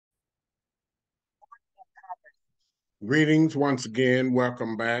Greetings once again.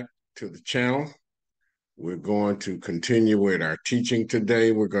 Welcome back to the channel. We're going to continue with our teaching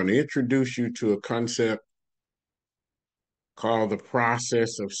today. We're going to introduce you to a concept called the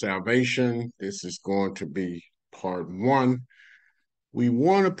process of salvation. This is going to be part one. We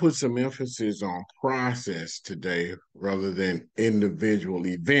want to put some emphasis on process today rather than individual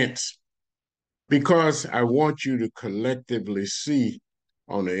events because I want you to collectively see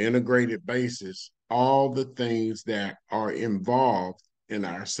on an integrated basis all the things that are involved in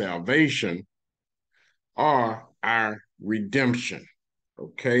our salvation or our redemption.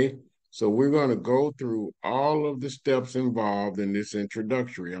 Okay? So we're going to go through all of the steps involved in this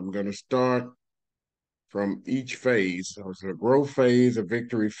introductory. I'm going to start from each phase. So it's a growth phase, a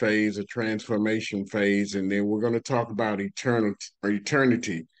victory phase, a transformation phase, and then we're going to talk about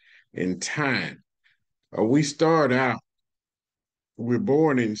eternity in time. We start out, we're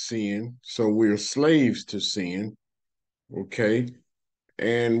born in sin, so we're slaves to sin, okay?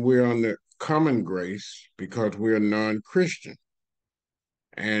 And we're under common grace because we're non-Christian.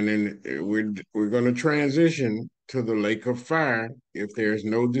 And then we're going to transition to the lake of fire if there's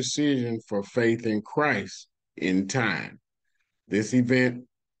no decision for faith in Christ in time. This event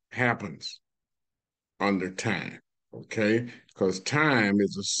happens under time, okay? Because time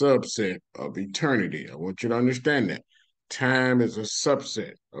is a subset of eternity. I want you to understand that. Time is a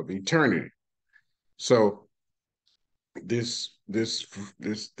subset of eternity. So this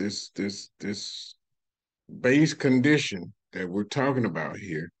base condition that we're talking about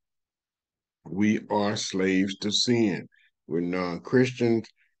here, we are slaves to sin. We're non-Christians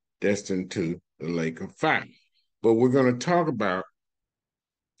destined to the lake of fire. But we're going to talk about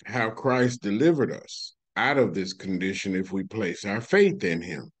how Christ delivered us out of this condition if we place our faith in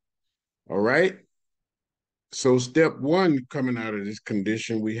him. All right? So step one, coming out of this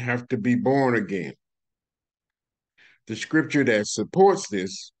condition, we have to be born again. The scripture that supports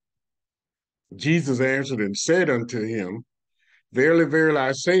this, Jesus answered and said unto him, Verily, verily,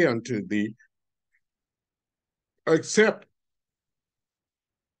 I say unto thee, except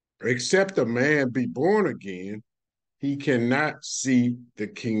a man be born again, he cannot see the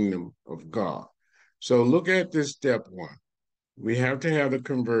kingdom of God. So look at this step one. We have to have the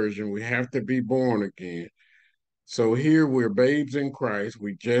conversion. We have to be born again. So here we're babes in Christ.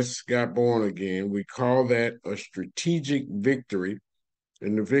 We just got born again. We call that a strategic victory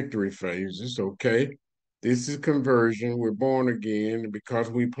in the victory phases, okay? This is conversion. We're born again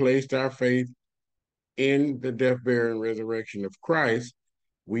because we placed our faith in the death, burial, and resurrection of Christ.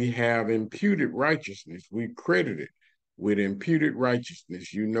 We have imputed righteousness. We credited with imputed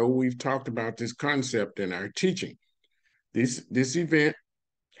righteousness. You know, we've talked about this concept in our teaching. This event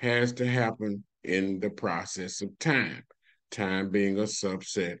has to happen in the process of time being a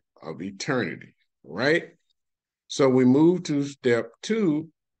subset of eternity, right? So we move to step two,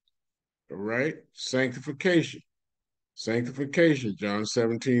 all right? Sanctification. Sanctification, John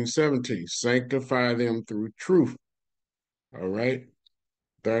 17:17. Sanctify them through truth, all right?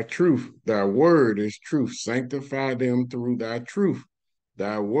 Thy truth, thy word is truth. Sanctify them through thy truth.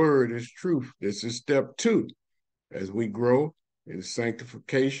 Thy word is truth. This is step two. As we grow in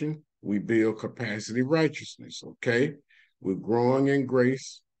sanctification, we build capacity righteousness, okay? We're growing in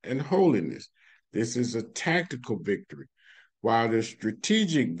grace and holiness. This is a tactical victory, while the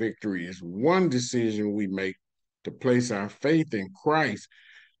strategic victory is one decision we make to place our faith in Christ.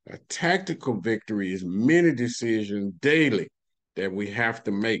 A tactical victory is many decisions daily that we have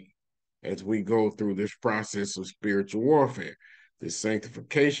to make as we go through this process of spiritual warfare. This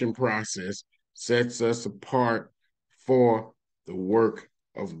sanctification process sets us apart for the work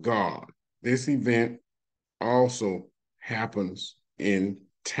of God. This event also happens in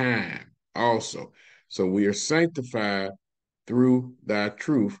time also. So we are sanctified through thy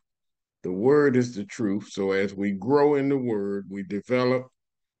truth. The word is the truth. So as we grow in the word, we develop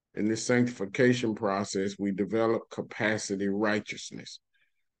in this sanctification process, we develop capacity righteousness.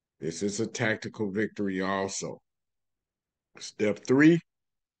 This is a tactical victory also. Step three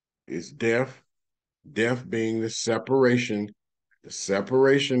is death. Death being the separation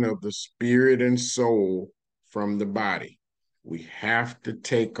of the spirit and soul from the body. We have to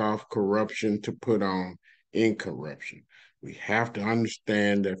take off corruption to put on incorruption. We have to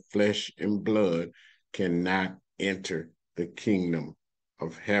understand that flesh and blood cannot enter the kingdom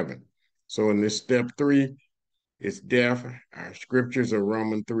of heaven. So in this step three, it's death. Our scriptures are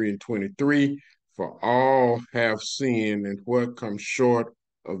Romans 3:23. For all have sinned and what comes short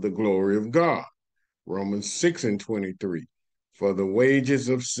of the glory of God. Romans 6:23. For the wages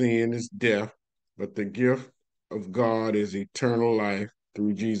of sin is death, but the gift of God is eternal life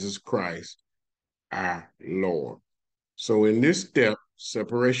through Jesus Christ, our Lord. So in this step,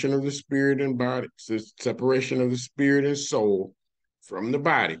 separation of the spirit and body, separation of the spirit and soul from the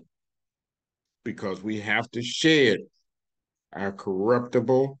body, because we have to shed our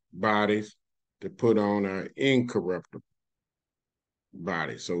corruptible bodies to put on our incorruptible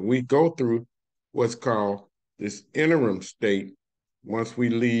body. So we go through what's called this interim state once we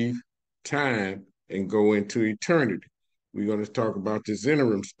leave time and go into eternity. We're going to talk about this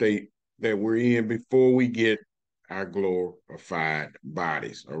interim state that we're in before we get our glorified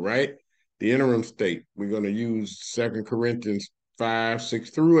bodies. All right. The interim state, we're going to use 2 Corinthians 5, 6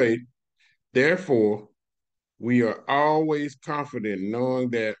 through 8. Therefore, we are always confident knowing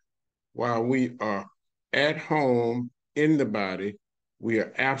that while we are at home in the body, we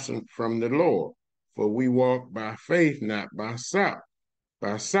are absent from the Lord. For we walk by faith, not by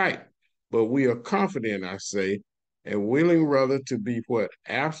sight. But we are confident, I say, and willing rather to be what?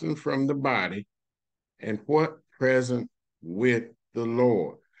 Absent from the body and what? Present with the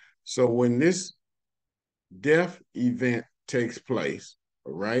Lord. So when this death event takes place,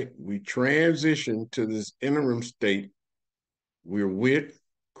 all right, we transition to this interim state. We're with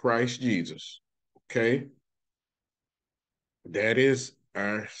Christ Jesus. Okay. That is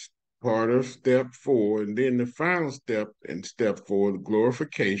our part of step 4. And then the final step in step 4, the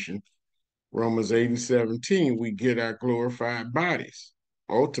glorification, Romans 8 and 17, we get our glorified bodies,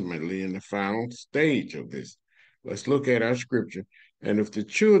 ultimately in the final stage of this. Let's look at our scripture. And if the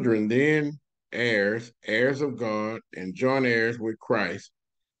children then heirs of God, and joint heirs with Christ,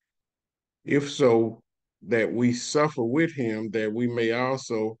 if so, that we suffer with him, that we may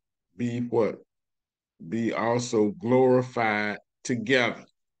also be what? Be also glorified together.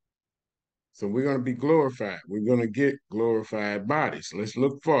 So we're going to be glorified. We're going to get glorified bodies. Let's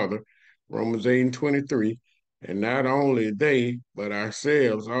look further. Romans 8 and 23. And not only they, but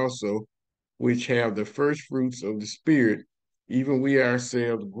ourselves also, which have the first fruits of the Spirit, even we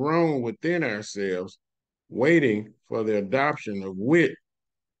ourselves grown within ourselves, waiting for the adoption of wit,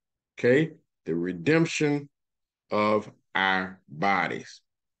 okay, the redemption of our bodies.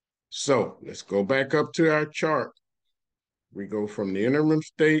 So let's go back up to our chart. We go from the interim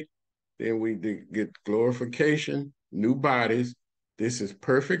state, then we get glorification, new bodies. This is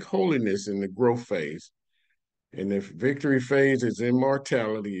perfect holiness in the growth phase. And the victory phase is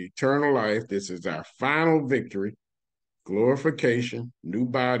immortality, eternal life. This is our final victory, glorification, new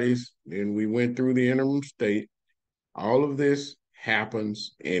bodies. Then we went through the interim state. All of this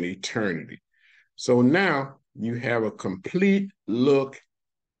happens in eternity. So now you have a complete look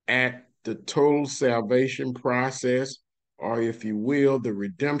at the total salvation process, or if you will, the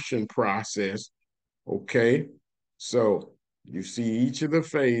redemption process. Okay. So you see each of the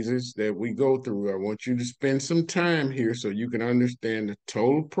phases that we go through. I want you to spend some time here so you can understand the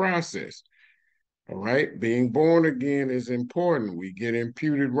total process. All right. Being born again is important. We get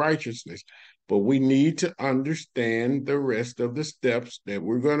imputed righteousness, but we need to understand the rest of the steps that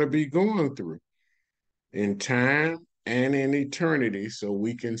we're going to be going through in time and in eternity so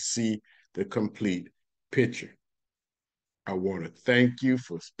we can see the complete picture. I want to thank you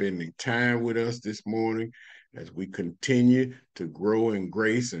for spending time with us this morning as we continue to grow in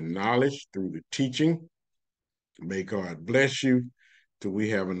grace and knowledge through the teaching. May God bless you till we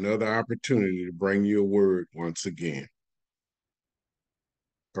have another opportunity to bring you a word once again.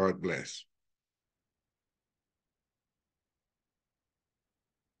 God bless.